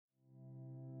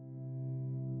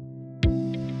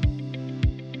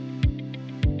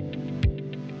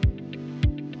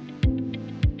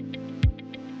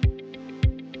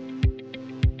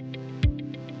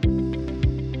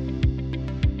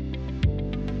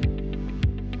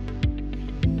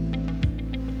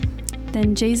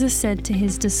Then Jesus said to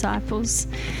his disciples,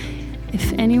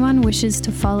 "If anyone wishes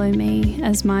to follow me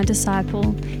as my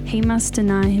disciple, he must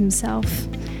deny himself,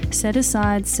 set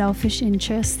aside selfish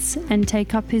interests, and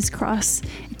take up his cross,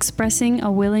 expressing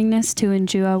a willingness to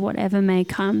endure whatever may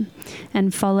come,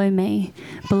 and follow me,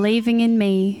 believing in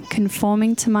me,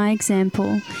 conforming to my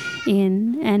example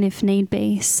in, and if need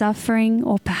be, suffering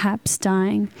or perhaps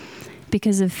dying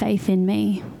because of faith in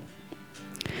me.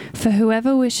 For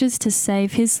whoever wishes to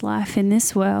save his life in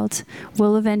this world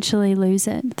will eventually lose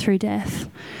it through death.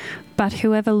 But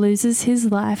whoever loses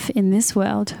his life in this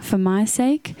world for my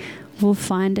sake will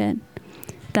find it.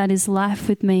 That is life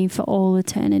with me for all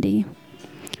eternity.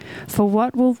 For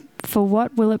what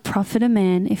will it profit a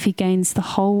man if he gains the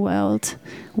whole world,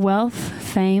 wealth,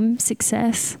 fame,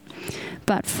 success,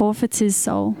 but forfeits his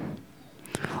soul?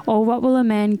 Or what will a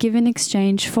man give in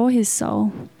exchange for his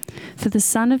soul? For the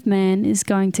Son of Man is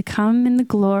going to come in the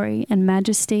glory and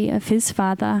majesty of his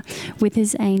Father with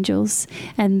his angels,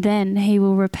 and then he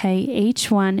will repay each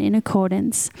one in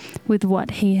accordance with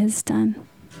what he has done."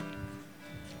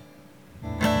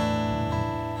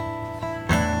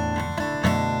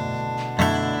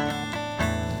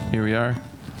 Here we are,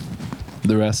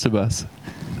 the rest of us.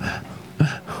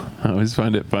 I always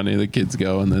find it funny, the kids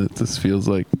go and then it just feels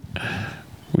like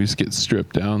we just get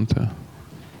stripped down to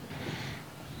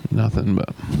nothing.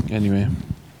 But anyway,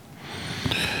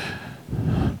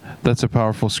 that's a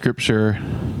powerful scripture.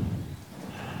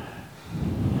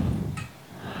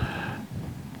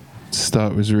 Just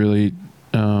thought it was really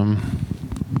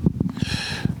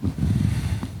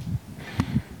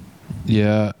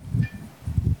yeah.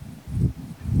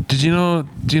 Do you know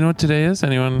what today is?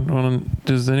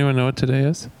 Does anyone know what today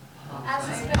is?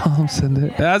 Palm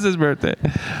Sunday. That's his birthday.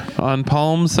 On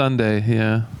Palm Sunday,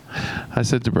 yeah. I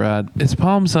said to Brad, it's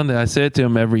Palm Sunday. I say it to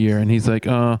him every year, and he's like,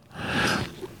 the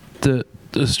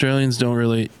Australians don't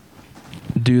really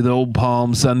do the old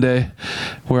Palm Sunday.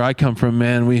 Where I come from,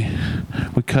 man, we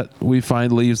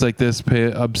find leaves like this,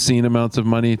 pay obscene amounts of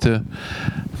money to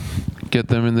get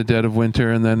them in the dead of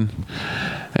winter, and then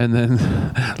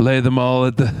lay them all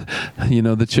at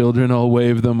the children all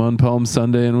wave them on Palm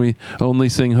Sunday, and we only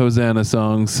sing Hosanna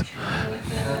songs.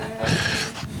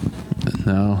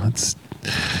 No, it's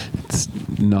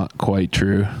not quite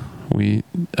true. But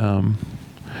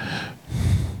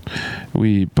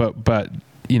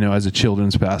as a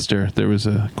children's pastor, there was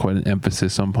quite an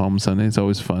emphasis on Palm Sunday. It's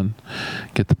always fun.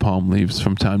 Get the palm leaves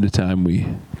from time to time. We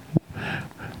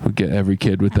get every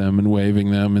kid with them and waving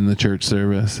them in the church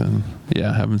service, and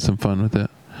having some fun with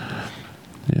it.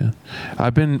 Yeah,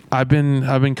 I've been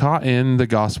caught in the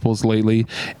Gospels lately,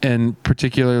 and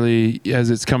particularly as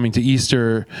it's coming to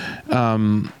Easter,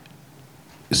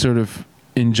 sort of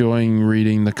enjoying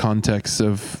reading the context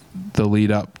of the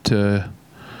lead up to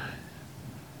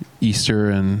Easter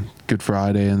and Good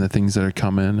Friday and the things that are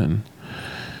coming,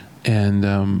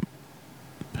 and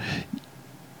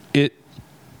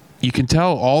you can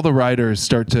tell all the writers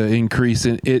start to increase.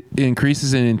 It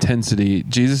increases in intensity.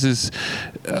 Jesus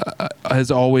has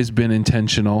always been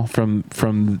intentional from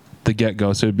the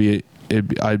get-go. So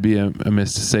I'd be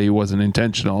amiss to say he wasn't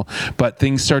intentional. But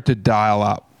things start to dial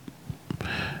up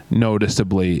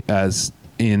noticeably as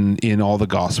in all the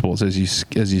Gospels as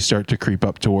you start to creep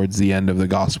up towards the end of the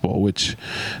Gospel, which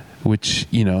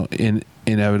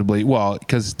inevitably, well,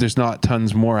 because there's not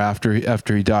tons more after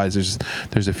he dies.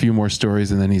 There's a few more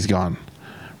stories, and then he's gone,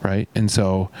 right? And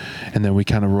then we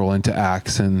kind of roll into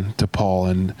Acts and to Paul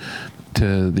and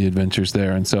to the adventures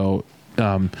there. And so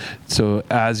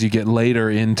as you get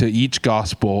later into each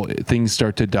gospel, things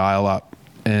start to dial up,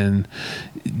 and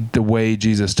the way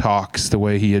Jesus talks, the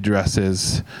way he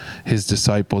addresses his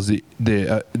disciples,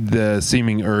 the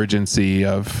seeming urgency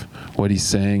of what he's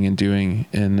saying and doing,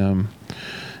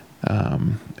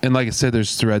 and like I said,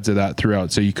 there's threads of that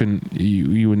throughout. So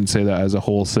you wouldn't say that as a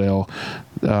wholesale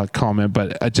comment,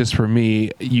 but just for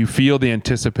me, you feel the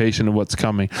anticipation of what's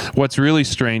coming. What's really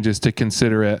strange is to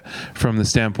consider it from the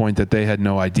standpoint that they had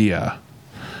no idea,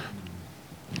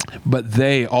 but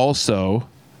they also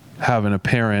have an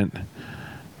apparent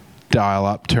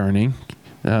dial-up turning.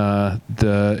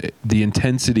 The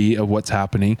intensity of what's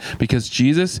happening, because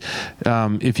Jesus,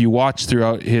 if you watch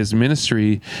throughout his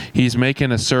ministry, he's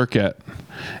making a circuit,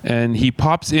 and he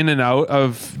pops in and out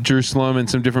of Jerusalem and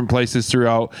some different places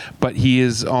throughout, but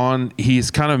he's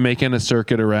kind of making a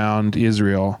circuit around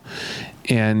Israel.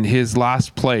 And his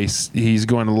last place he's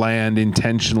going to land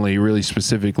intentionally, really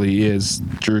specifically, is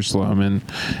Jerusalem,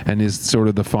 and is sort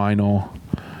of the final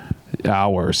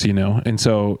hours, and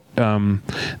so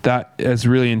that is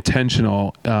really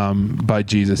intentional by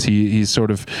Jesus. He's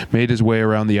sort of made his way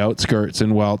around the outskirts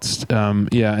and waltzed,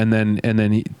 and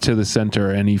then he, to the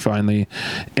center, and he finally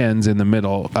ends in the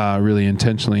middle, really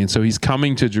intentionally. And so he's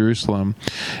coming to Jerusalem.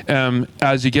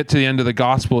 As you get to the end of the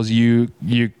Gospels, you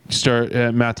start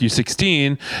at Matthew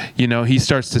 16. He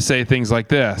starts to say things like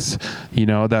this.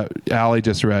 That Ali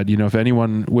just read. If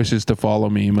anyone wishes to follow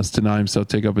me, he must deny himself,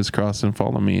 take up his cross, and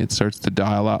follow me. It starts to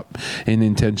dial up in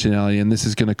intentionality, and this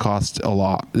is going to cost a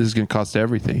lot. This is going to cost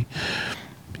everything.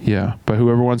 Yeah, but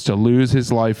whoever wants to lose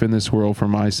his life in this world for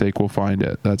my sake will find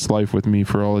it. That's life with me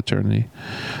for all eternity.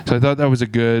 So I thought that was a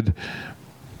good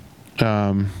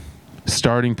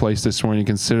starting place this morning.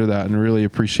 Consider that, and really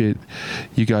appreciate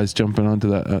you guys jumping onto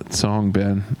that song,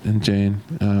 Ben and Jane.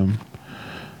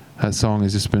 That song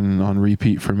has just been on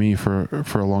repeat for me for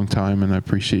a long time, and I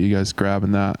appreciate you guys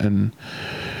grabbing that and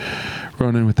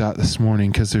running with that this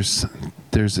morning, because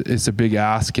it's a big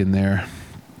ask in there,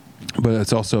 but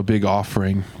it's also a big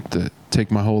offering to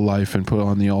take my whole life and put it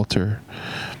on the altar.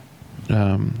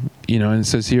 And it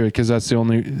says here, because that's the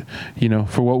only,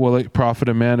 for what will it profit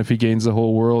a man if he gains the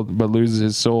whole world but loses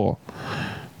his soul?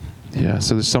 Yeah,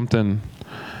 so there's something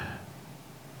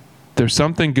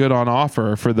good on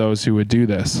offer for those who would do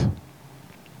this.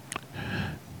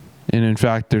 And in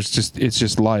fact, it's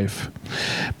just life.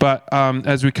 But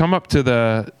as we come up to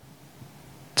the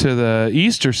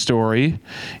Easter story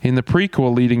in the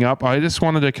prequel leading up, I just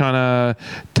wanted to kind of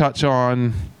touch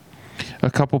on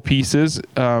a couple pieces.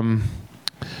 And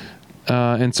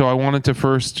so I wanted to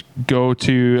first go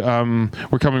to,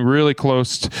 we're coming really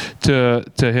close to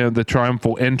him, the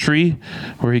triumphal entry,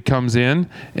 where he comes in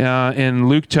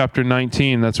Luke chapter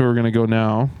 19. That's where we're going to go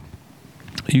now.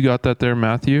 You got that there,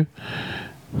 Matthew?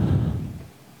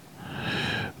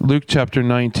 Luke chapter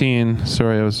 19.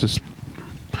 Sorry, I was just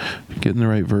getting the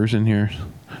right version here.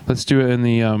 Let's do it in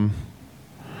the,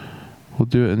 we'll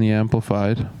do it in the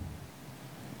Amplified.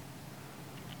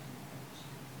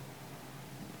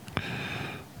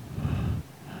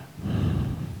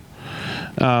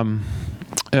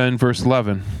 And verse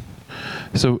 11.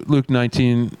 So Luke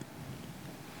 19,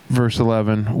 verse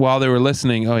 11. While they were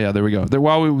listening, there we go.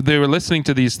 While they were listening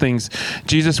to these things,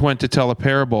 Jesus went to tell a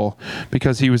parable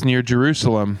because he was near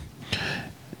Jerusalem.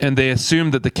 And they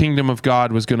assumed that the kingdom of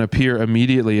God was going to appear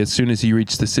immediately as soon as he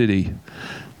reached the city.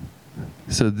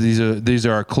 So these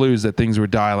are our clues that things were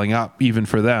dialing up even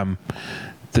for them.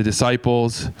 The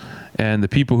disciples and the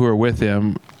people who are with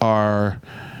him are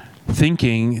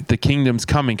thinking the kingdom's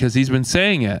coming because he's been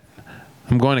saying it.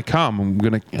 I'm going to come. I'm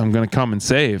going to come and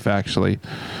save, actually.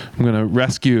 I'm going to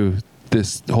rescue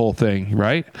this whole thing,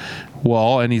 right?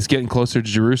 Well, and he's getting closer to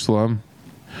Jerusalem.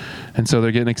 And so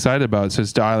they're getting excited about it. So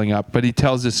it's dialing up. But he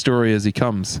tells his story as he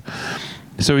comes.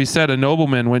 So he said, a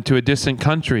nobleman went to a distant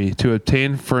country to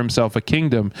obtain for himself a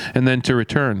kingdom and then to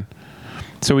return.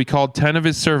 So he called 10 of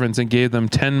his servants and gave them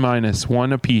 10 minas,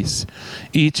 one apiece,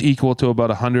 each equal to about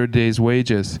 100 days'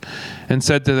 wages, and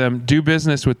said to them, do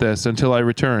business with this until I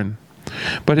return.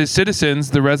 But his citizens,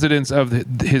 the residents of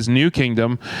his new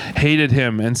kingdom, hated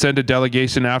him and sent a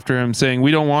delegation after him, saying,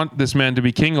 we don't want this man to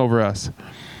be king over us.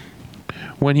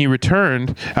 When he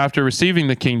returned, after receiving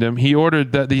the kingdom, he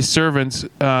ordered that these servants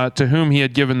to whom he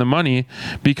had given the money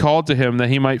be called to him, that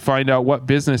he might find out what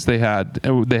business they had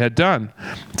done.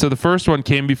 So the first one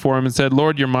came before him and said,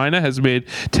 Lord, your mina has made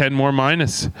 10 more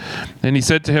minas. And he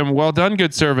said to him, well done,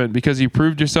 good servant, because you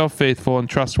proved yourself faithful and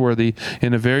trustworthy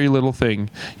in a very little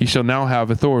thing. You shall now have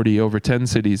authority over 10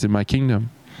 cities in my kingdom.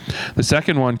 The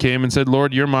second one came and said,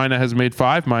 Lord, your mina has made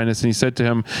 5 minas. And he said to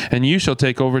him, and you shall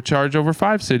take charge over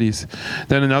 5 cities.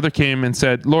 Then another came and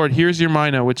said, Lord, here's your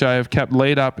mina, which I have kept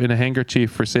laid up in a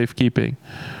handkerchief for safekeeping.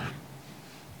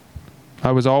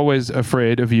 I was always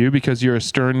afraid of you because you're a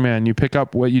stern man. You pick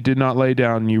up what you did not lay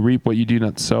down, and you reap what you do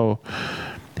not sow.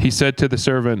 He said to the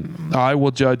servant, I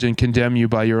will judge and condemn you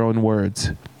by your own words,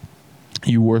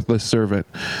 you worthless servant.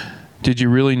 Did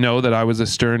you really know that I was a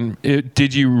stern man,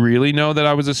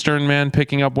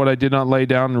 picking up what I did not lay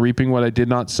down and reaping what I did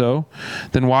not sow?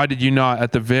 Then why did you not,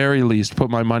 at the very least, put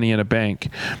my money in a bank?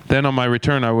 Then on my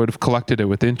return, I would have collected it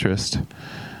with interest.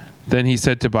 Then he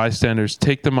said to bystanders,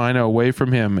 take the mina away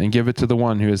from him and give it to the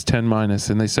one who has 10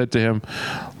 minas. And they said to him,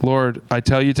 Lord, I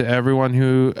tell you to everyone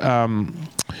who...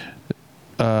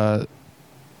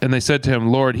 And they said to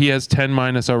him, Lord, he has 10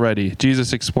 minas already.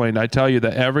 Jesus explained, I tell you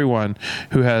that everyone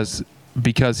who has,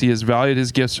 because he has valued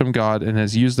his gifts from God and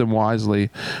has used them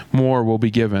wisely, more will be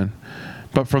given.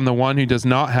 But from the one who does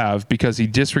not have, because he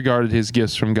disregarded his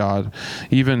gifts from God,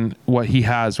 even what he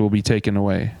has will be taken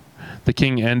away. The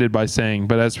king ended by saying,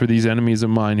 "But as for these enemies of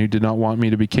mine who did not want me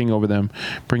to be king over them,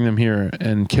 bring them here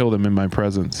and kill them in my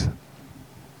presence."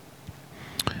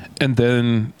 And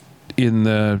then in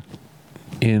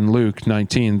Luke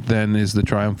 19, then is the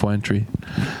triumphal entry.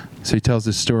 So he tells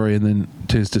this story, and then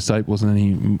to his disciples, and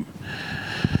then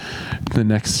the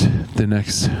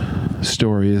next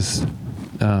story is,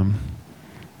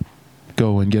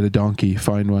 go and get a donkey,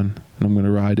 find one, and I'm going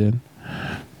to ride in.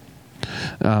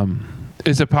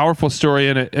 It's a powerful story,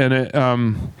 and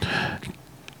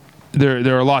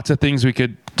there are lots of things we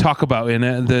could talk about in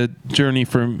it. The journey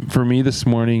for me this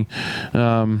morning,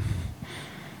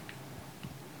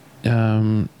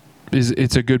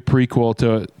 it's a good prequel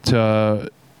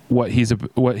to what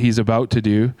he's about to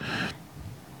do.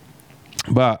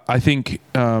 But I think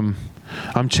I'm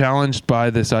challenged by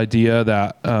this idea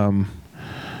that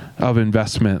of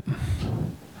investment.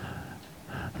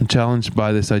 I'm challenged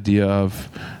by this idea of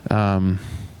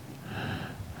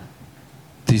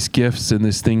these gifts and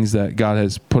these things that God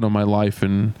has put on my life.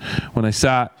 And when I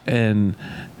sat, and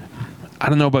I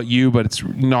don't know about you, but it's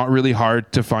not really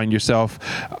hard to find yourself.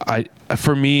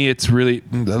 For me, it's really,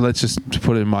 let's just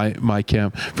put it in my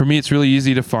camp. For me, it's really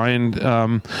easy to find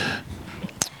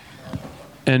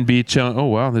and be oh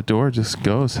wow, the door just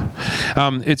goes.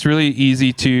 It's really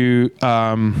easy to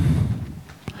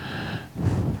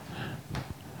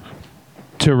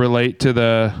relate to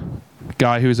the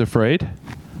guy who's afraid.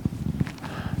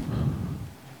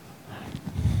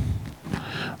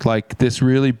 Like this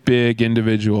really big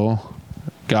individual,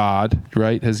 God,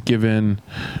 right, has given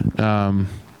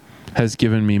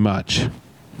me much,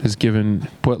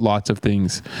 put lots of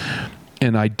things,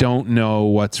 and I don't know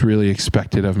what's really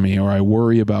expected of me, or I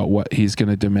worry about what he's going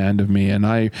to demand of me, and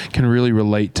I can really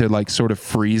relate to like sort of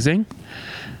freezing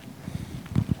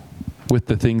with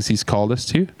the things he's called us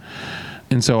to.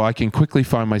 And so I can quickly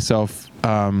find myself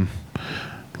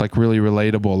like really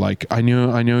relatable. Like I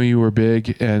knew you were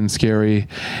big and scary,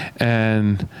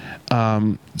 and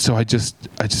so I just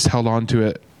held on to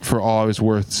it for all I was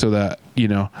worth, so that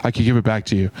I could give it back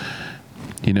to you,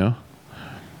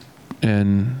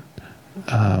 And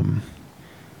I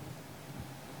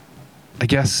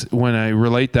guess when I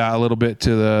relate that a little bit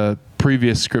to the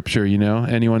previous scripture,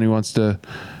 anyone who wants to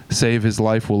save his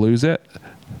life will lose it.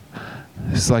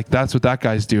 It's like, that's what that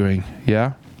guy's doing.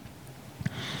 Yeah.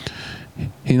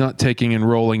 He's not taking and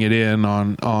rolling it in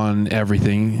on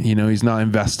everything. He's not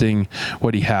investing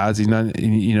what he has. He's not,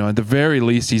 at the very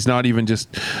least, he's not even just,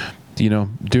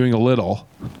 doing a little.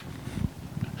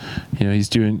 He's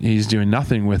doing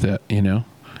nothing with it, And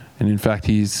in fact,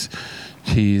 it's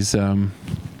his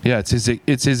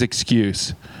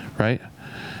excuse, right?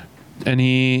 And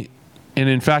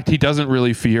in fact, he doesn't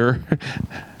really fear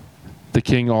the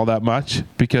king all that much,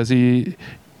 because he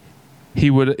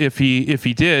would, if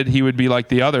he did, he would be like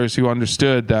the others who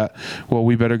understood that, well,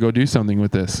 we better go do something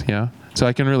with this. Yeah. So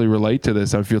I can really relate to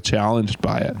this. I feel challenged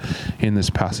by it in this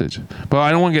passage, but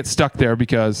I don't want to get stuck there,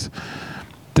 because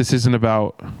this isn't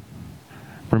about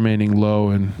remaining low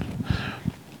and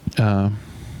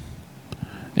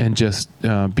just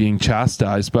being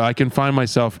chastised. But I can find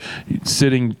myself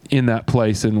sitting in that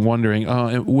place and wondering,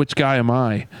 which guy am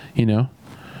I,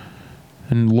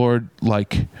 And Lord,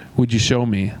 would you show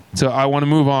me? So I want to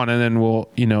move on, and then we'll,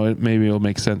 maybe it'll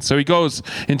make sense. So he goes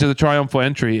into the triumphal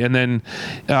entry, and then,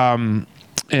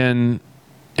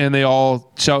 and they all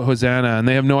shout Hosanna, and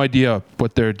they have no idea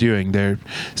what they're doing. They're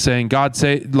saying, God,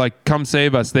 come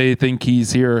save us. They think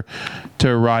he's here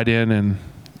to ride in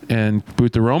and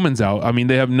boot the Romans out. I mean,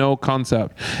 they have no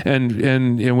concept,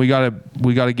 and we gotta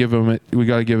give them it. We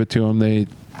gotta give it to them.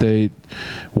 They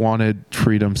wanted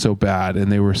freedom so bad,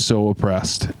 and they were so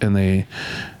oppressed, and they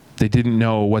didn't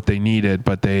know what they needed,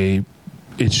 but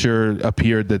it sure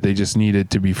appeared that they just needed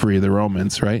to be free of the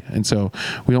Romans, right? And so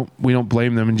we don't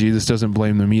blame them, and Jesus doesn't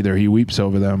blame them either. He weeps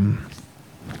over them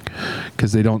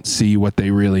because they don't see what they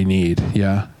really need,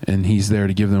 yeah? And he's there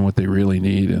to give them what they really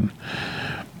need. And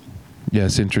yeah,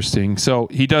 it's interesting. So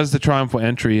he does the triumphal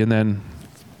entry, and then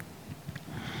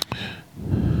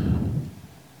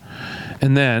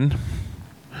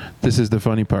this is the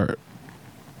funny part.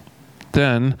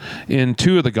 Then in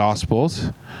two of the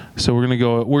Gospels, so we're gonna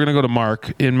go to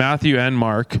Mark. In Matthew and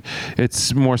Mark,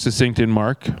 it's more succinct in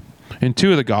Mark. In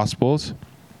two of the Gospels,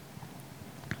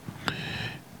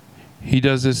 he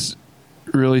does this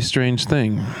really strange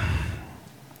thing.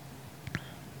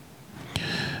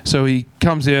 So he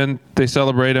comes in, they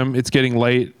celebrate him, it's getting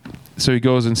late, so he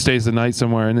goes and stays the night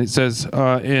somewhere. And it says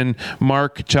in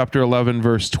Mark chapter 11,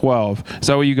 verse 12. Is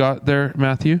that what you got there,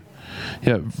 Matthew?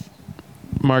 Yeah.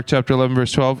 Mark chapter 11,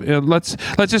 verse 12. Let's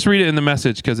just read it in the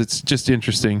Message, because it's just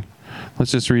interesting.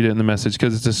 Let's just read it in the Message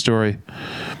because it's a story.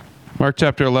 Mark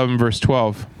chapter 11, verse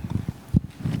 12.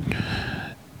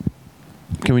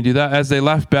 Can we do that? As they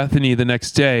left Bethany the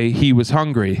next day, he was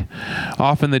hungry.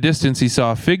 Off in the distance, he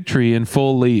saw a fig tree in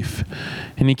full leaf,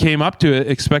 and he came up to it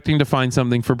expecting to find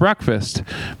something for breakfast,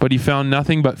 but he found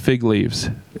nothing but fig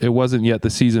leaves. It wasn't yet the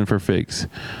season for figs.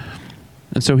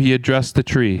 And so he addressed the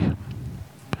tree.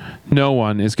 No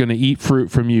one is going to eat fruit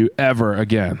from you ever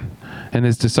again. And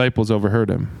his disciples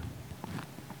overheard him.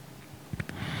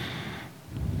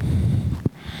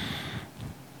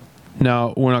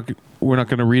 Now, we're not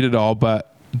going to read it all, but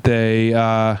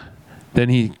then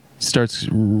he starts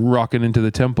rocking into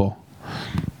the temple.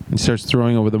 He starts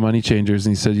throwing over the money changers,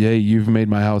 and he said, "Hey, you've made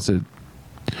my house a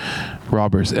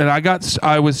robbers." And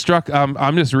I was struck.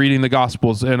 I'm just reading the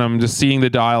Gospels, and I'm just seeing the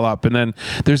dial up, and then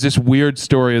there's this weird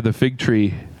story of the fig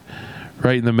tree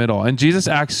right in the middle. And Jesus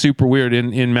acts super weird.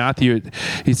 In Matthew,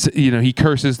 he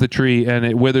curses the tree, and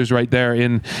it withers right there.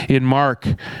 In Mark,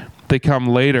 they come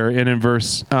later, and in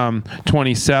verse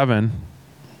 27.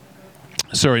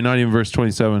 Sorry, not even verse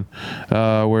 27.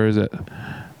 Where is it?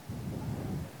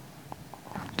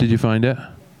 Did you find it?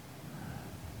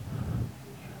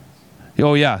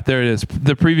 Oh, yeah, there it is.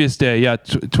 The previous day,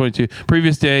 22.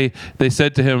 Previous day, they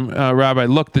said to him, "Rabbi,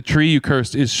 look, the tree you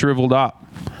cursed is shriveled up."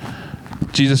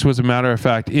 Jesus was a matter of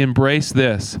fact. Embrace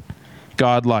this,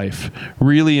 God life.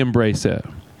 Really embrace it.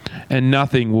 And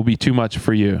nothing will be too much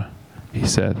for you, he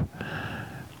said.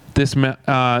 This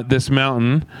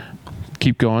mountain...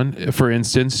 Keep going. For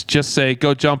instance, just say,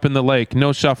 "Go jump in the lake."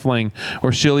 No shuffling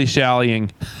or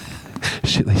shilly-shallying.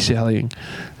 Shilly-shallying.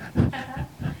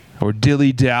 Or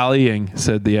dilly-dallying,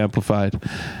 said the Amplified.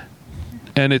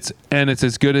 And it's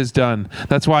as good as done.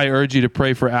 That's why I urge you to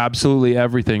pray for absolutely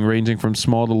everything, ranging from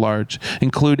small to large.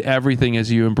 Include everything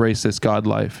as you embrace this God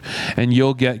life. And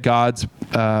you'll get God's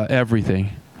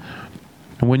everything.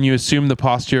 And when you assume the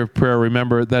posture of prayer,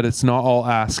 remember that it's not all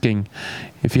asking.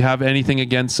 If you have anything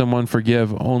against someone,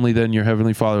 forgive. Only then your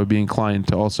Heavenly Father will be inclined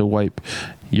to also wipe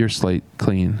your slate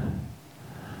clean.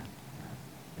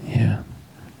 Yeah.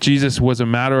 Jesus was a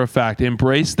matter of fact.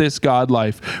 Embrace this God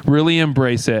life. Really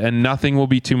embrace it, and nothing will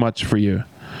be too much for you.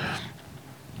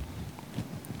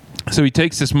 So he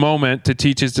takes this moment to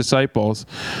teach his disciples,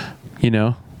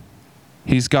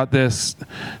 He's got this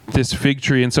fig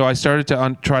tree. And so I started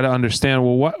to try to understand,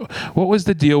 well, what was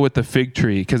the deal with the fig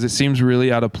tree? Because it seems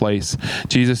really out of place.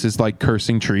 Jesus is like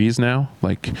cursing trees now.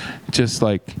 What's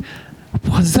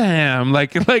that?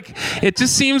 Like it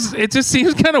just seems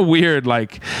kind of weird.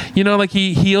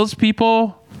 He heals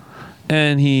people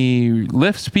and he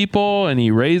lifts people and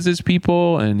he raises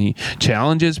people and he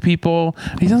challenges people.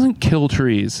 He doesn't kill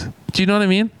trees. Do you know what I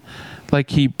mean?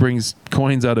 He brings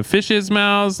coins out of fishes'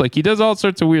 mouths. He does all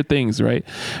sorts of weird things, right?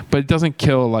 But it doesn't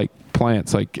kill,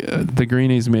 plants. The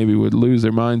greenies maybe would lose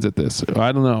their minds at this.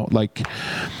 I don't know.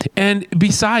 And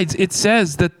besides, it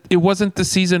says that it wasn't the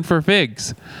season for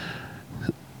figs.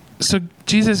 So,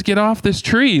 Jesus, get off this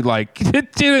tree.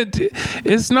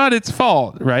 It's not its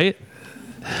fault, right?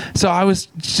 So I was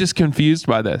just confused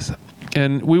by this.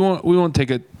 And we won't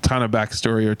take a ton of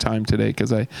backstory or time today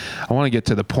because I want to get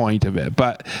to the point of it.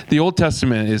 But the Old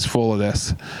Testament is full of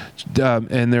this.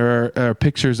 And there are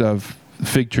pictures of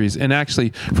fig trees. And actually,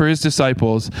 for his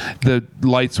disciples, the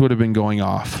lights would have been going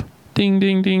off. Ding,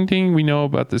 ding, ding, ding. We know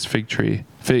about this fig tree.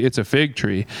 It's a fig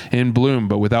tree in bloom,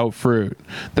 but without fruit.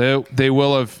 It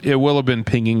will have been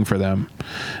pinging for them.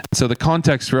 So the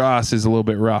context for us is a little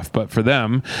bit rough, but for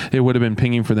them, it would have been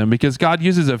pinging for them because God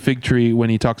uses a fig tree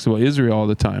when he talks about Israel all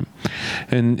the time.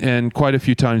 And quite a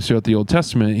few times throughout the Old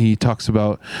Testament, he talks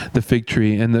about the fig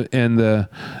tree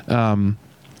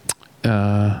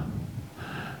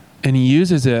and he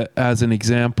uses it as an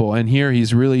example. And here he's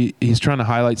trying to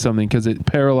highlight something because it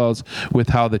parallels with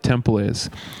how the temple is.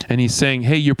 And he's saying,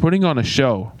 hey, you're putting on a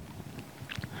show.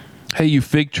 Hey, you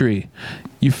fig tree,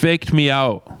 you faked me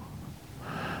out.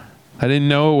 I didn't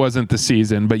know it wasn't the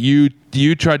season, but you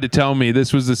tried to tell me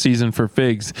this was the season for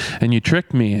figs, and you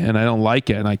tricked me, and I don't like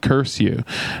it, and I curse you.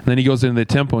 And then he goes into the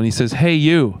temple and he says, hey,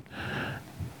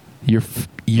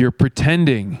 you're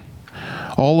pretending.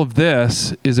 All of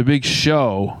this is a big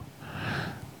show.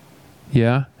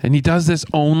 Yeah? And he does this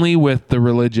only with the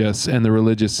religious and the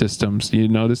religious systems. Do you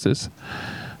notice this?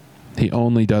 He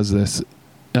only does this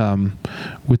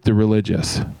with the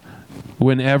religious.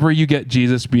 Whenever you get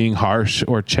Jesus being harsh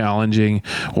or challenging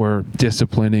or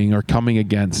disciplining or coming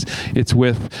against, it's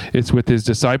with his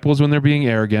disciples when they're being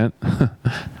arrogant.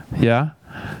 Yeah?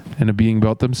 And being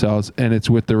about themselves. And it's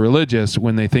with the religious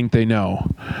when they think they know.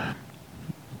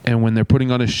 And when they're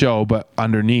putting on a show, but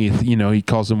underneath, he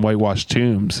calls them whitewashed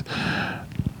tombs.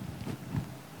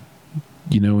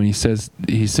 when he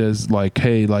says like,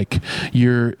 hey, like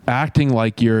you're acting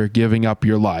like you're giving up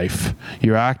your life.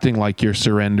 You're acting like you're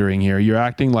surrendering here. You're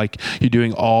acting like you're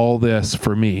doing all this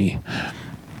for me,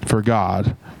 for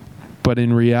God. But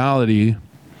in reality,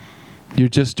 you're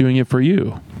just doing it for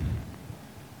you.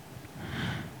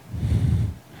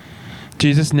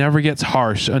 Jesus never gets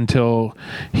harsh until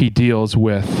he deals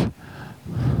with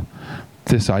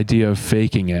this idea of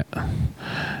faking it.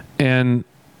 And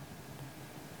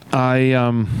I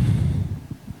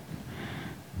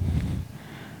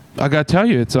gotta tell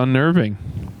you, it's unnerving.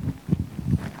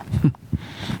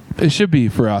 It should be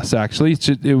for us, actually.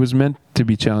 It was meant to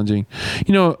be challenging.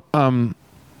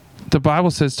 The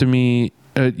Bible says to me,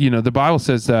 the Bible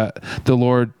says that the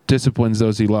Lord disciplines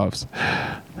those he loves.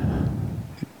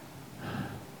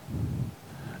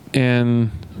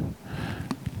 And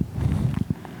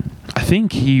I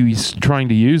think he's trying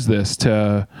to use this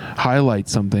to highlight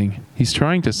something. He's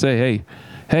trying to say,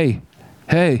 hey,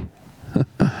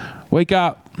 wake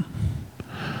up.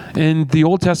 And the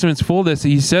Old Testament's full of this.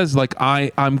 He says, like,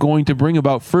 I'm going to bring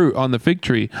about fruit on the fig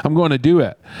tree. I'm going to do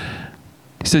it.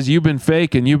 He says, you've been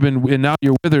fake and now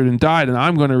you're withered and died, and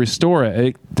I'm going to restore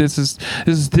it. This is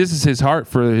his heart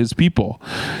for his people.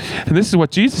 And this is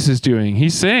what Jesus is doing.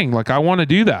 He's saying, like, I want to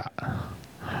do that.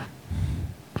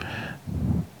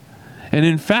 And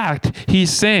in fact,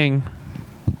 he's saying,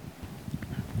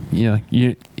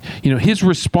 his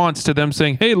response to them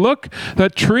saying, hey, look,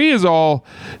 that tree is all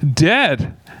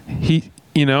dead.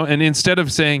 And instead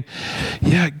of saying,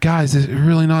 yeah, guys, it's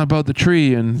really not about the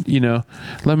tree, and,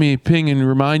 let me ping and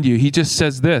remind you, he just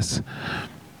says this: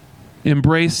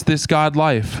 embrace this God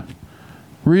life.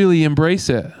 Really embrace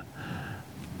it.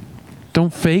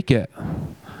 Don't fake it.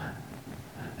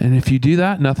 And if you do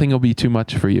that, nothing will be too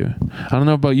much for you. I don't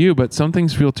know about you, but some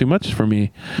things feel too much for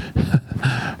me.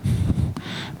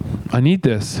 I need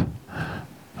this.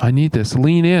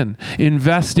 Lean in.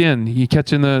 Invest in. You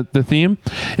catching the theme?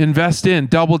 Invest in.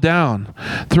 Double down.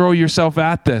 Throw yourself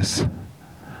at this.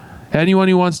 Anyone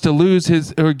who wants to lose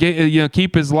his or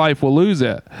keep his life will lose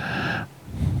it.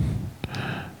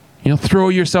 Throw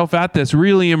yourself at this.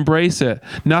 Really embrace it.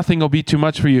 Nothing will be too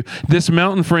much for you. This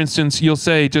mountain, for instance, you'll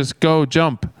say, just go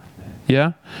jump.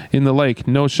 Yeah? In the lake.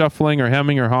 No shuffling or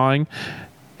hemming or hawing.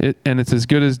 And it's as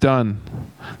good as done.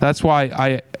 That's why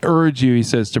I urge you, he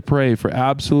says, to pray for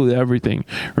absolutely everything,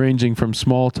 ranging from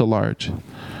small to large.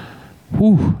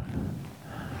 Whew.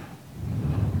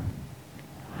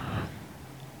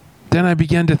 Then I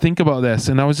began to think about this,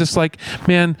 and I was just like,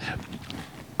 man,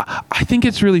 I think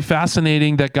it's really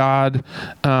fascinating that God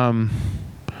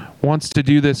wants to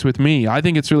do this with me. I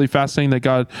think it's really fascinating that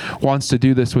God wants to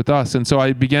do this with us. And so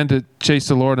I began to chase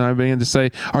the Lord, and I began to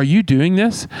say, are you doing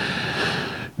this?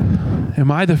 Am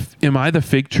I the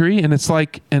fig tree? And it's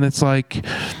like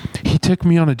he took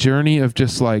me on a journey of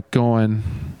just like going,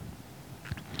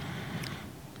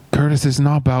 Curtis, it's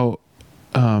not about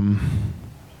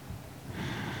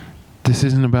this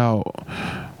isn't about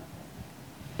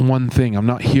one thing. I'm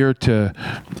not here to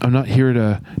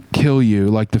kill you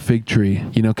like the fig tree,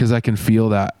 because I can feel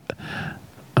that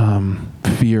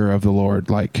fear of the Lord.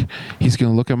 Like, he's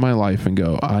going to look at my life and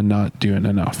go, I'm not doing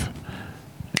enough.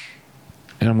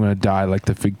 And I'm going to die like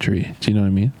the fig tree. Do you know what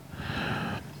I mean?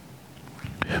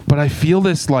 But I feel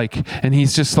this and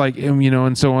he's just like,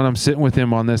 and so when I'm sitting with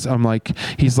him on this, I'm like,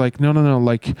 he's like, no,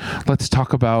 like, let's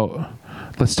talk about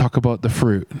the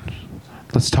fruit.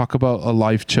 Let's talk about a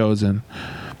life chosen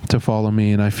to follow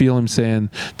me. And I feel him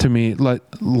saying to me, I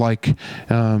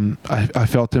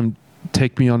felt him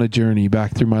take me on a journey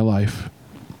back through my life.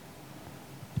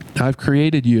 I've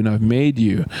created you and I've made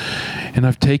you and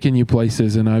I've taken you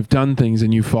places and I've done things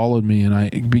and you followed me.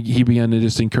 And he began to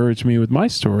just encourage me with my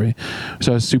story, which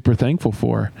I was super thankful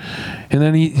for. And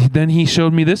then he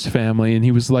showed me this family, and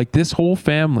he was like, this whole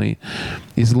family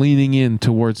is leaning in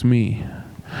towards me.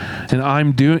 And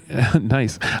I'm doing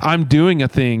a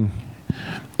thing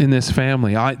in this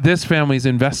family. This family is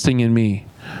investing in me.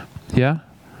 Yeah.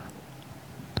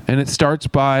 And it starts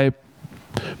by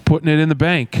putting it in the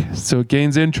bank so it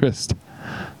gains interest.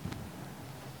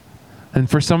 And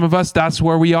for some of us, that's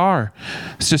where we are.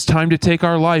 It's just time to take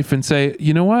our life and say,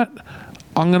 you know what?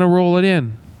 I'm going to roll it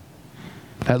in.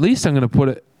 At least I'm going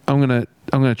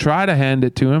to try to hand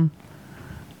it to him.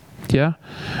 Yeah.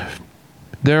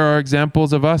 There are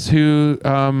examples of us who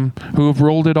have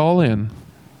rolled it all in.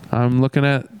 I'm looking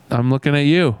at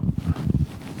you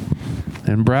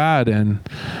and Brad and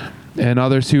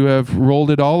others who have rolled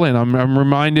it all in. I'm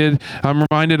reminded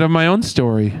of my own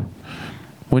story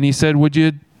when he said, would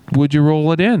you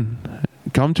roll it in?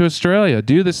 Come to Australia,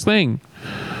 do this thing.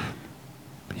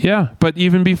 Yeah, but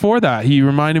even before that, he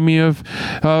reminded me of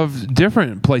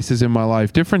different places in my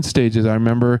life, different stages. I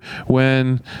remember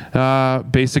when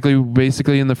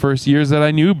basically in the first years that I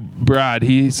knew Brad,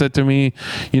 he said to me,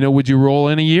 would you roll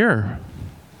in a year?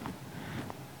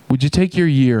 Would you take your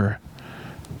year?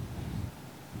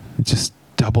 Just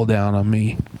double down on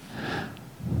me.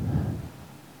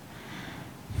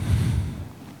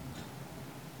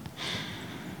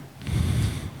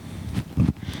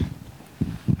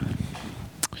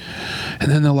 And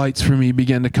then the lights for me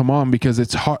began to come on, because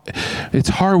it's hard. It's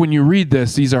hard when you read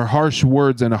this. These are harsh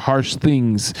words and harsh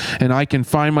things. And I can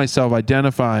find myself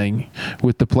identifying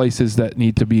with the places that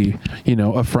need to be,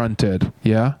 affronted.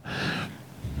 Yeah.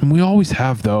 And we always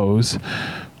have those.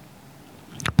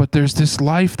 But there's this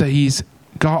life that he's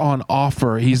got on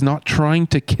offer. He's not trying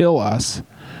to kill us.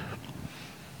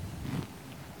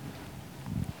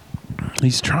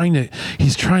 He's trying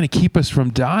to keep us from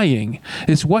dying.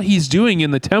 It's what he's doing in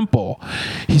the temple.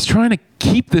 He's trying to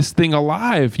keep this thing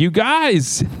alive. You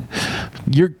guys,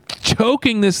 you're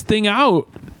choking this thing out.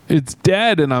 It's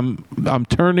dead, and I'm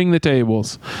turning the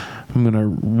tables. I'm going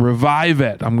to revive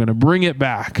it. I'm going to bring it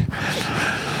back.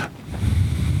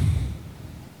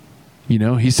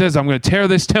 He says, I'm going to tear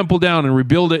this temple down and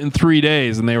rebuild it in 3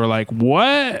 days. And they were like,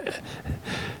 what?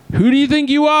 Who do you think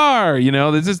you are?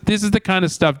 This is the kind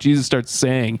of stuff Jesus starts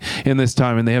saying in this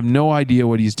time, and they have no idea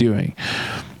what he's doing.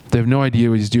 They have no idea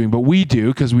what he's doing, but we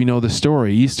do, because we know the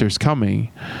story. Easter's coming.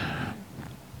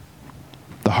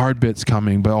 The hard bit's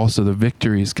coming, but also the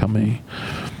victory is coming.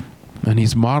 And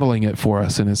he's modeling it for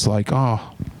us, and it's like,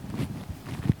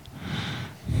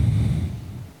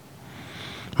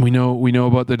 We know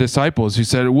about the disciples who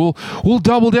said, we'll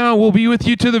double down. We'll be with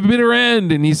you to the bitter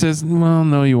end. And he says, well,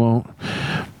 no, you won't.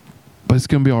 But it's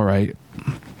going to be all right,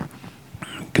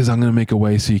 because I'm going to make a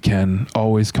way so you can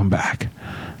always come back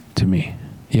to me.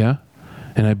 Yeah?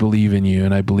 And I believe in you,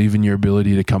 and I believe in your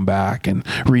ability to come back and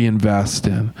reinvest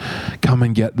and come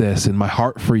and get this in my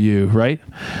heart for you, right?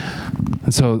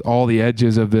 And so all the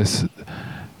edges of this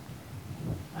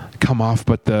come off,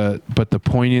 but the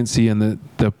poignancy and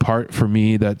the part for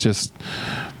me that just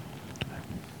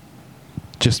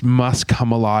must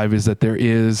come alive is that there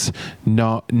is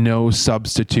no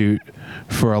substitute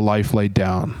for a life laid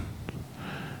down.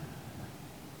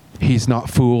 He's not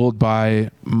fooled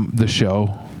by the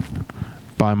show,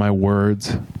 by my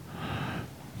words.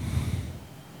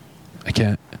 I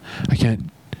can't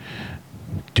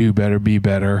do better, be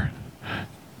better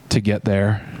to get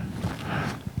there.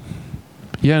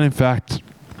 Yeah, and in fact,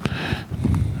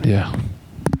 yeah.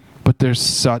 But there's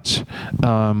such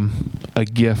a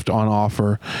gift on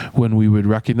offer when we would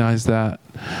recognize that,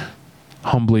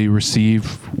 humbly receive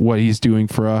what he's doing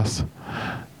for us.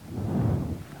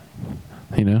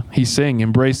 He's saying,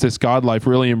 embrace this God life,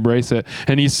 really embrace it.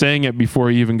 And he's saying it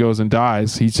before he even goes and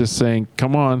dies. He's just saying,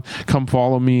 come on, come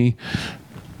follow me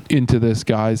into this,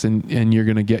 guys, and you're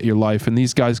going to get your life. And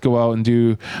these guys go out and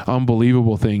do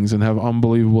unbelievable things and have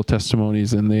unbelievable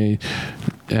testimonies, and they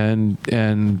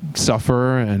and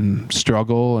suffer and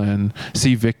struggle and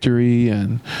see victory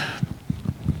and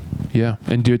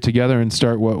do it together and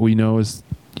start what we know is,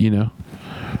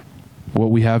 what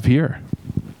we have here.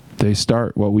 They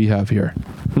start what we have here.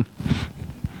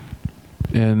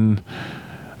 And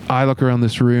I look around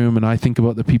this room and I think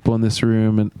about the people in this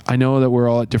room, and I know that we're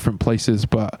all at different places,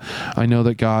 but I know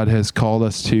that God has called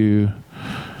us to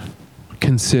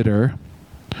consider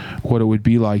what it would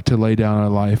be like to lay down our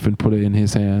life and put it in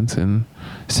his hands and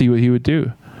see what he would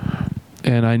do.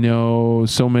 And I know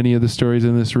so many of the stories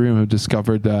in this room have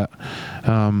discovered that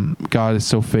God is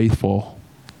so faithful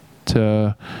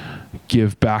to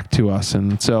give back to us.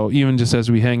 And so even just as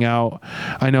we hang out,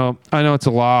 I know it's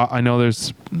a lot. I know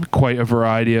there's quite a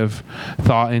variety of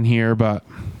thought in here, but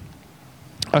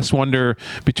I just wonder,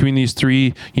 between these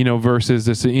three, verses,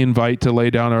 this invite to lay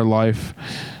down our life,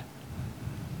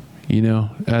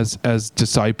 as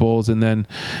disciples, and then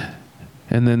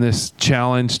this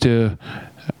challenge to,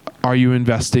 are you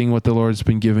investing what the Lord's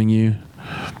been giving you?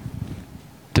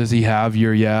 Does he have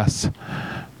your yes?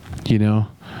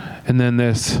 And then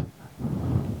this,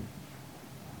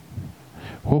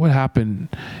 what would happen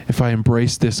if I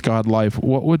embraced this God life?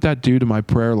 What would that do to my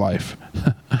prayer life?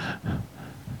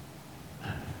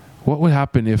 What would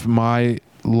happen if my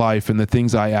life and the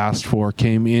things I asked for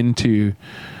came into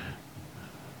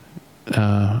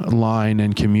line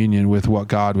and communion with what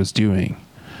God was doing?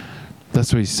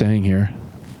 That's what he's saying here.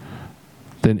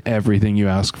 Then everything you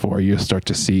ask for, you'll start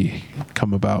to see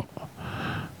come about.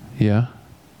 Yeah.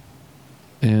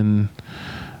 And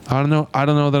I don't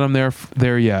know that I'm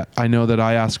there yet. I know that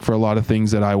I ask for a lot of things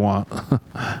that I want.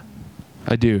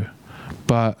 I do.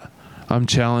 But I'm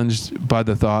challenged by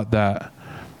the thought that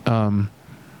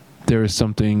there is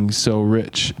something so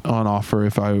rich on offer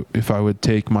if I would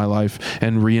take my life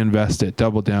and reinvest it,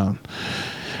 double down.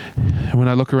 And when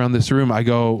I look around this room, I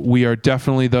go, we are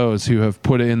definitely those who have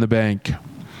put it in the bank.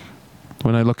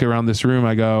 When I look around this room,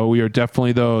 I go, we are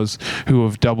definitely those who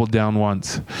have doubled down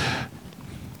once.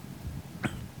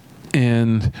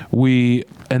 And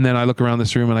then I look around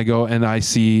this room and I go, and I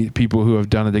see people who have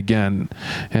done it again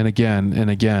and again and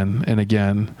again and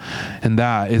again. And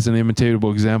that is an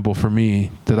imitatable example for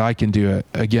me that I can do it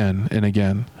again and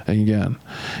again and again.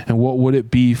 And what would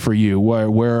it be for you?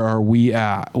 Where are we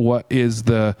at? What is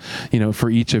the, for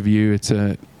each of you, it's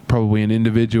probably an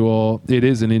individual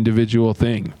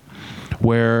thing.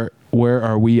 Where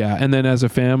are we at? And then as a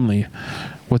family,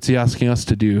 what's he asking us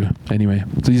to do? Anyway,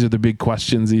 these are the big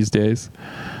questions these days.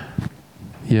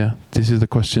 Yeah, these are the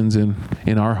questions in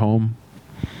our home.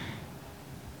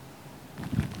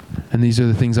 And these are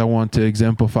the things I want to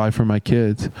exemplify for my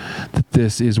kids, that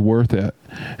this is worth it.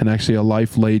 And actually a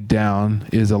life laid down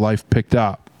is a life picked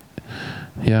up.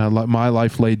 Yeah, my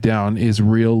life laid down is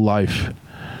real life.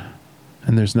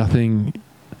 And there's nothing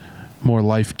more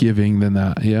life-giving than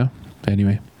that, yeah?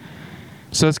 Anyway.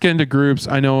 So let's get into groups.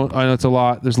 I know it's a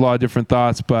lot. There's a lot of different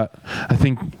thoughts, but I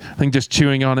think just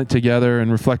chewing on it together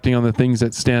and reflecting on the things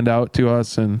that stand out to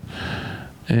us and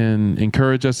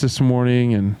encourage us this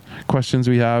morning and questions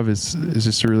we have is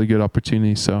just a really good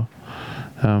opportunity. So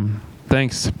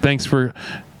thanks for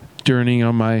journeying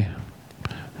on my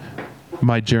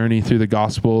journey through the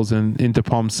Gospels and into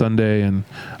Palm Sunday, and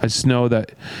I just know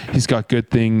that He's got good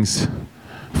things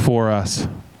for us.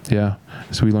 Yeah,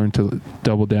 as we learn to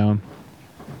double down.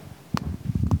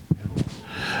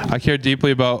 I care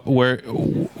deeply about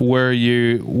where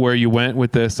you went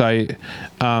with this.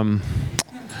 I'm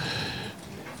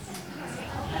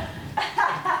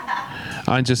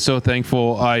just so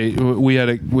thankful. We had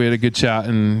a good chat,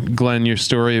 and Glenn, your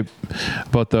story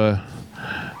about the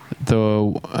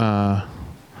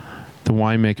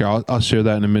winemaker. I'll share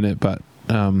that in a minute, but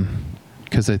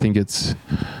because I think it's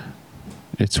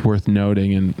worth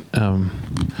noting. And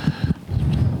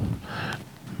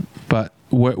but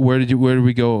where did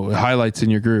we go? Highlights in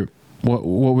your group.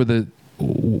 Where did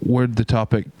the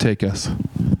topic take us?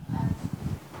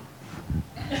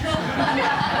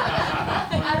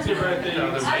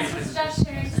 I suggest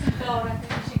sharing some gold. I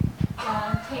think we should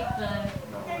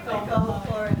take the gold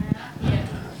for it.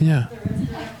 Yeah.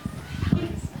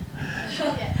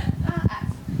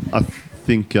 I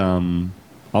think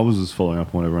I was just following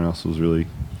up on what everyone else was really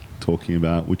talking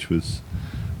about, which was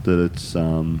that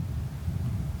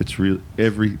it's real.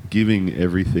 Giving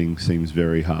everything seems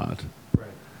very hard. Right.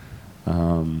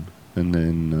 And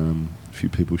then a few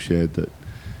people shared that,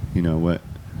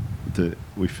 that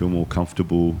we feel more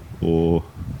comfortable, or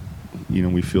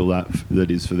we feel that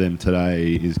is for them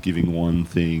today is giving one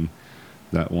thing,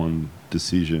 that one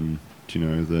decision,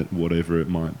 that whatever it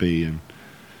might be, and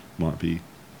might be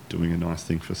doing a nice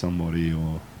thing for somebody,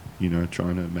 or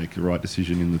trying to make the right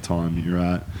decision in the time you're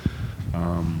at.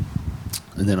 And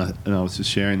then I was just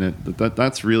sharing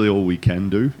that's really all we can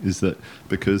do, is that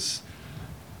because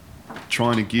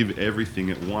trying to give everything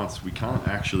at once, we can't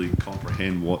actually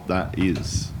comprehend what that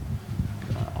is.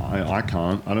 I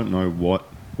can't. I don't know what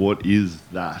is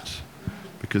that,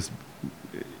 because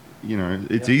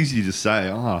it's easy to say,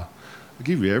 I'll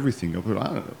give you everything, but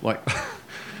I don't, like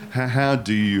how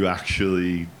do you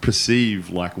actually perceive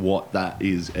what that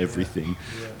is, everything?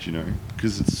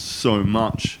 Because it's so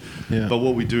much. Yeah. But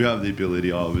what we do have the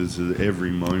ability of is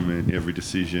every moment, every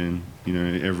decision,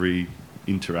 every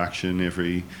interaction,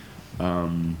 every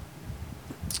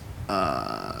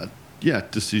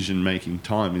decision-making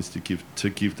time is to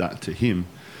give that to Him.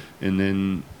 And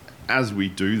then as we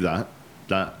do that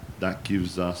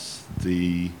gives us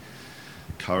the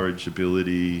courage,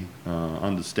 ability,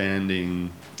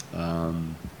 understanding,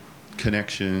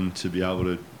 connection to be able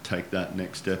to take that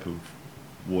next step of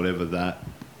whatever that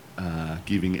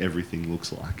giving everything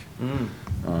looks like.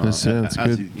 That's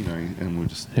good. And we're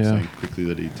just saying quickly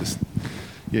that He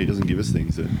doesn't give us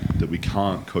things that we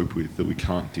can't cope with, that we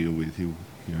can't deal with. He'll,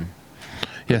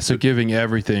 Yeah, so giving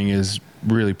everything is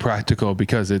really practical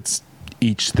because it's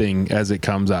each thing as it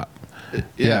comes up.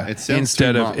 It sounds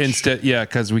too much.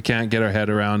 Because we can't get our head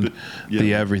around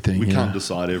the everything. We can't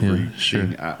decide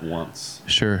everything at once.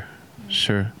 Sure.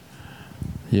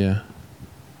 Yeah.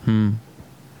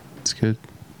 It's good.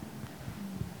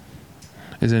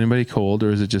 Is anybody cold, or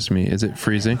is it just me? Is it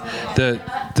freezing?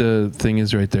 The thing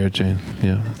is right there, Jane.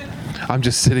 Yeah. I'm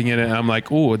just sitting in it, and I'm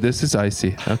like, oh, this is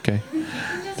icy. Okay.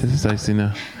 This is icy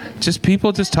now. just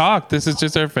people just talk. This is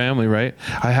just our family, right?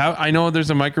 I know there's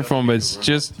a microphone, but it's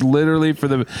just literally for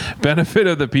the benefit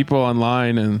of the people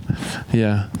online. And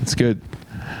yeah, it's good.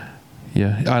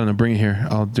 Yeah, I don't know. Bring it here.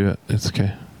 I'll do it. It's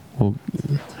okay. Well,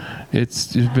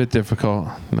 it's a bit difficult.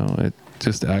 No, it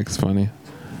just acts funny.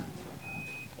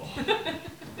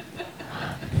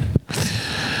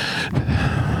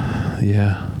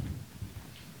 Yeah.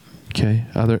 Okay.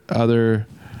 Other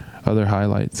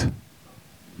highlights.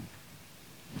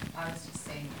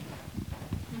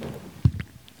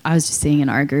 I was just saying in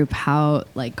our group how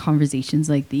like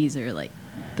conversations like these or like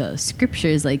the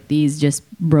scriptures like these just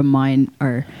remind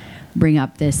or bring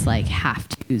up this like have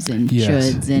tos and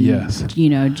shoulds and you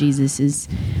know, Jesus is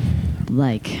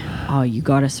like, oh, you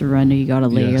gotta surrender, you gotta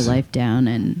lay your life down,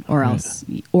 and or else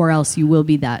you will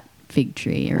be that fig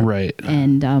tree. Right.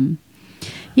 And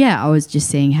I was just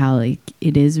saying how like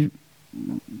it is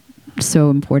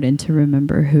so important to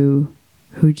remember who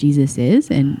Jesus is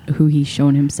and who he's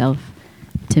shown himself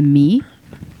to me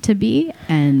to be,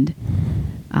 and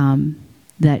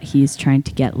that he's trying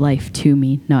to get life to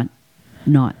me,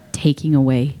 not taking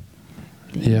away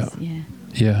things.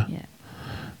 Yeah.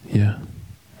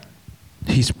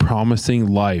 He's promising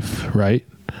life, right?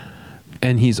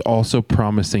 And he's also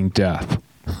promising death,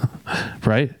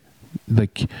 right?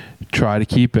 Like, try to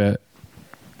keep it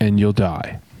and you'll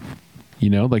die.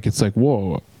 You know, like, it's like,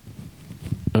 whoa,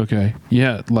 okay.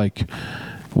 Yeah, like,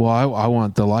 well, I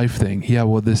want the life thing. Yeah,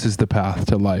 well, this is the path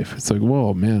to life. It's like,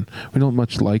 whoa, man, we don't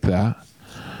much like that.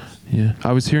 Yeah.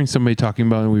 I was hearing somebody talking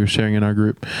about, and we were sharing in our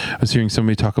group, I was hearing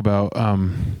somebody talk about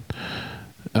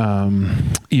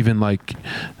even like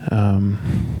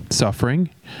suffering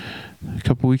a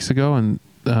couple weeks ago, and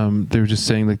they were just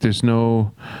saying like there's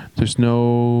no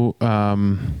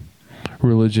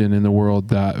religion in the world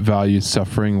that values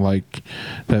suffering, like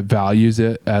that values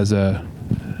it as a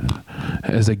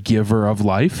giver of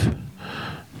life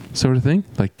sort of thing,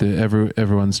 like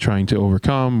everyone's trying to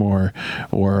overcome or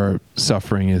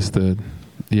suffering is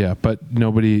but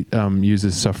nobody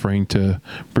uses suffering to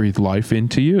breathe life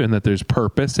into you, and that there's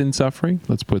purpose in suffering,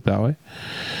 let's put it that way.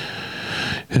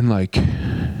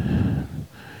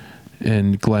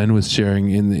 And Glenn was sharing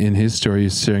in his story,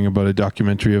 he's sharing about a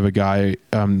documentary of a guy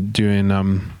doing a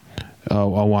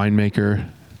winemaker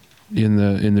in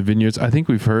the vineyards. I think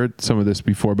we've heard some of this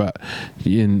before, but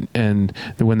and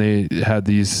when they had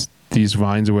these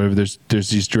vines or whatever, there's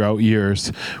these drought years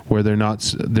where they're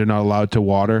not allowed to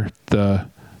water the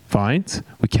vines.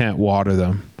 We can't water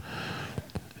them,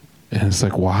 and it's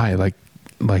like, why?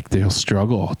 Like they'll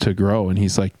struggle to grow. And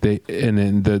he's like, and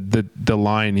then the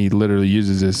line he literally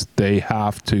uses is, they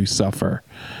have to suffer,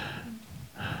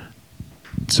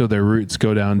 so their roots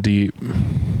go down deep.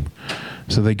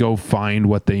 So they go find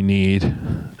what they need.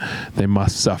 They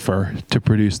must suffer to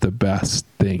produce the best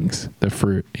things, the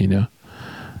fruit, you know,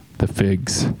 the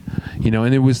figs, you know.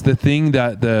 And it was the thing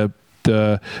that the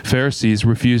Pharisees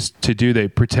refused to do. They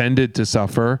pretended to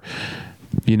suffer,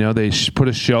 you know, they put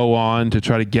a show on to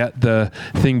try to get the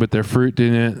thing, but their fruit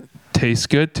didn't taste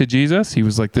good to Jesus. He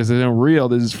was like, this isn't real,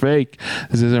 this is fake,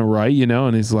 this isn't right, you know.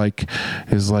 And he's like,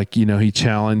 you know, he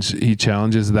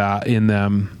challenges that in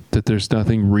them, that there's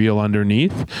nothing real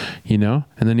underneath, you know.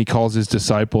 And then he calls his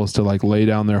disciples to like lay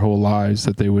down their whole lives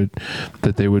that they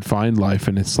would find life.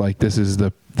 And it's like, this is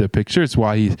the picture. It's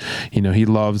why he, you know, he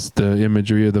loves the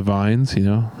imagery of the vines, you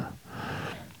know,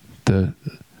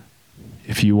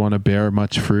 if you want to bear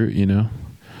much fruit, you know.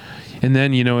 And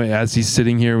then, you know, as he's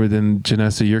sitting here within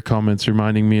Janessa, your comments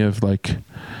reminding me of like,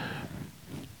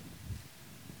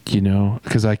 you know,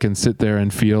 because I can sit there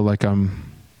and feel like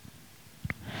I'm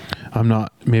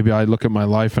not, maybe I look at my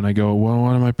life and I go, well,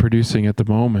 what am I producing at the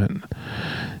moment?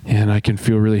 And I can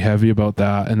feel really heavy about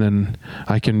that. And then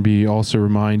I can be also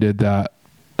reminded that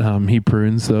he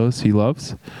prunes those he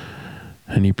loves,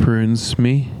 and he prunes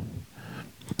me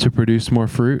to produce more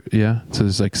fruit. Yeah. So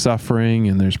there's like suffering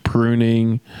and there's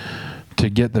pruning to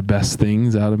get the best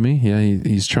things out of me. Yeah.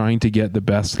 He's trying to get the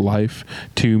best life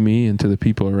to me and to the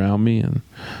people around me. And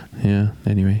yeah,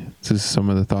 anyway, this is some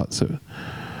of the thoughts that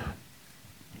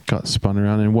got spun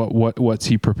around. And what's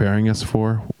he preparing us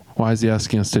for? Why is he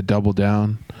asking us to double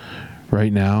down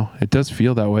right now? It does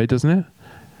feel that way, doesn't it?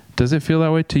 Does it feel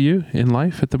that way to you in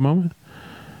life at the moment?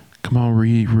 Come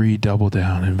on, double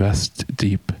down, invest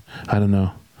deep. I don't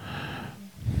know.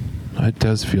 It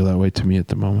does feel that way to me at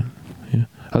the moment. Yeah.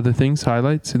 Other things,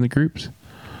 highlights in the groups?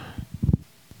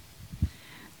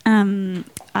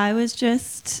 I was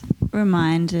just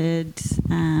reminded,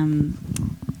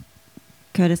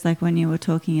 Curtis, like when you were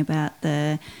talking about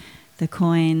the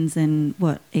coins and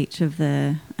what each of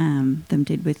them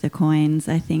did with the coins,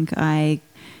 I think I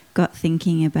got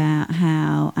thinking about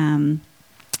how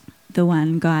the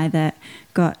one guy that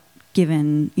got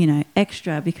given,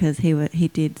 extra because he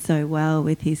did so well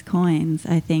with his coins.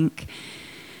 I think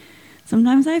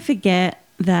sometimes I forget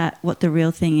that what the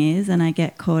real thing is, and I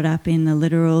get caught up in the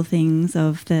literal things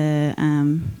of the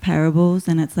parables.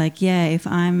 And it's like, if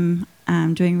I'm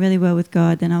doing really well with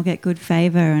God, then I'll get good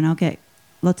favor and I'll get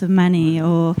lots of money,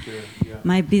 or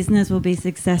my business will be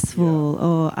successful,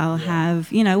 or I'll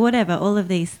have, whatever, all of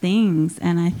these things.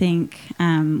 And I think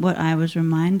what I was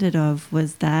reminded of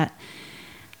was that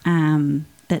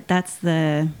that's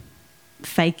the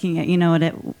faking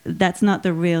it, that's not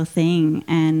the real thing.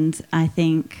 And I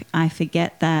think I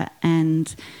forget that.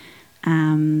 And,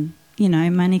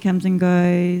 money comes and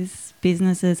goes,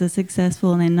 businesses are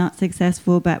successful and they're not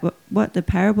successful. But what the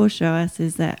parables show us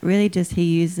is that really just he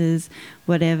uses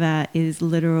whatever is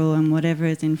literal and whatever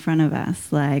is in front of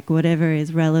us, like whatever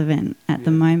is relevant at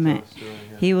the moment.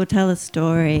 He will tell a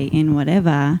story in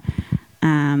whatever.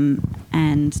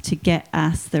 And to get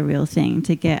us the real thing,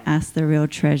 to get us the real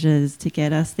treasures, to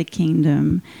get us the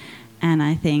kingdom. And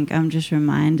I think I'm just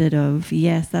reminded of,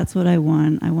 yes, that's what I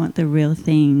want. I want the real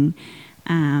thing.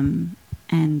 And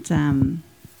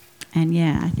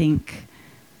I think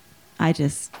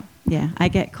I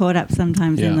get caught up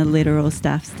sometimes in the literal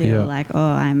stuff still, like,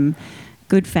 I'm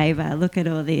good favor, look at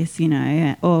all this,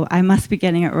 or I must be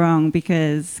getting it wrong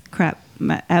because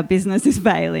our business is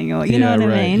failing, or you know what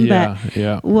I mean?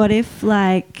 But what if,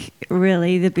 like,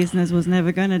 really the business was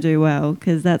never going to do well?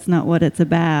 Because that's not what it's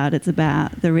about. It's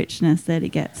about the richness that it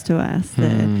gets to us,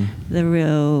 the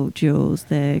real jewels,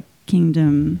 the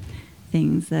kingdom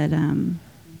things that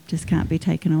just can't be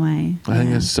taken away. I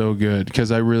think that's so good,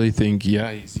 because I really think,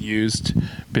 he's used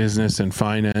business and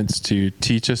finance to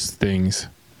teach us things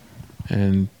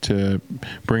and to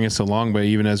bring us along. But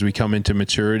even as we come into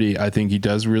maturity, I think he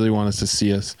does really want us to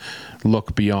see us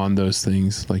look beyond those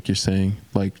things, like you're saying,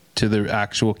 like to the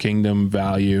actual kingdom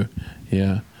value.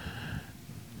 Yeah.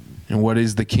 And what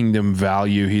is the kingdom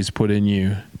value he's put in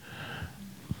you?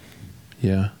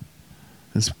 Yeah.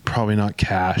 It's probably not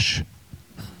cash,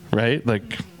 right?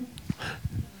 Like,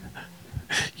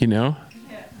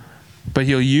 but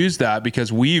he'll use that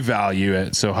because we value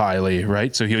it so highly,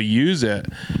 right? So he'll use it,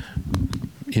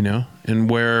 and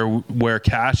where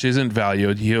cash isn't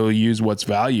valued, he'll use what's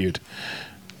valued.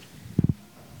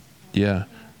 Yeah.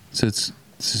 So it's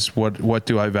just what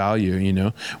do I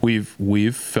value?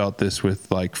 We've felt this with,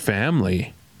 like,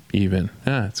 family even.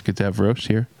 It's good to have Roche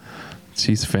here.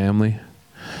 She's family.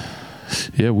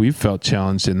 Yeah, we've felt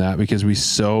challenged in that because we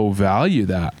so value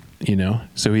that,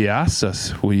 So he asks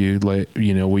us, will you lay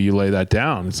that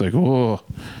down? It's like, he'll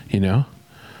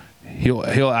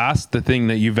ask the thing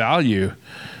that you value,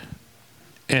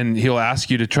 and he'll ask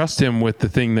you to trust him with the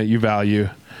thing that you value.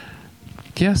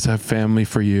 Yes, I have family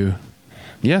for you.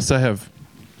 Yes, I have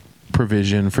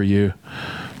provision for you.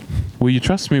 Will you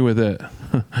trust me with it?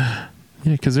 Yeah,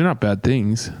 because they're not bad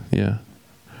things. Yeah.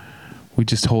 We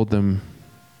just hold them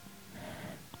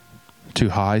too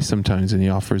high sometimes, and he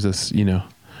offers us,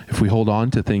 if we hold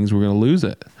on to things, we're going to lose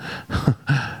it.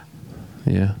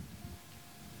 Yeah.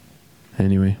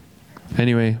 Anyway,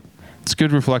 it's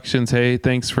good reflections. Hey,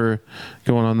 thanks for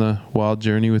going on the wild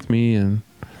journey with me. And,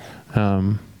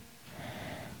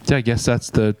 I guess that's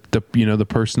the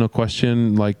personal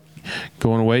question, like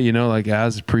going away, like,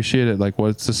 as appreciate it. Like,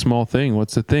 what's the small thing?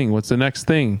 What's the thing? What's the next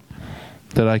thing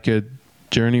that I could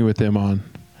journey with him on?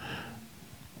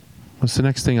 What's the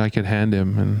next thing I could hand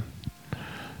him? And,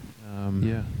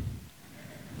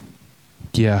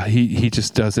 he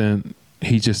just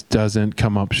doesn't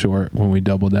come up short when we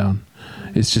double down.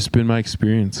 It's just been my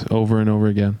experience over and over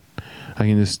again.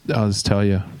 I'll just tell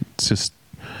you, it's just,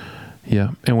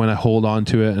 And when I hold on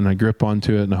to it and I grip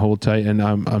onto it and I hold tight, and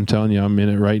I'm telling you, I'm in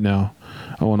it right now.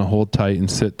 I want to hold tight and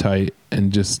sit tight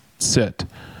and just sit.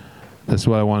 That's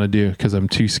what I want to do, because I'm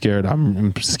too scared.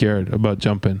 I'm scared about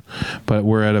jumping. But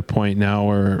we're at a point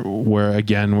now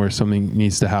where something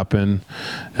needs to happen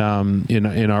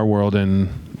in our world, and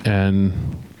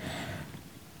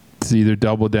it's either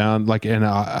double down, like,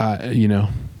 and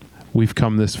we've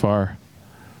come this far.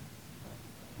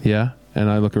 Yeah. And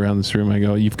I look around this room, I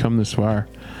go, you've come this far.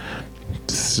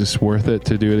 It's just worth it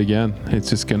to do it again. It's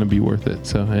just going to be worth it.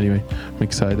 So anyway, I'm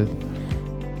excited.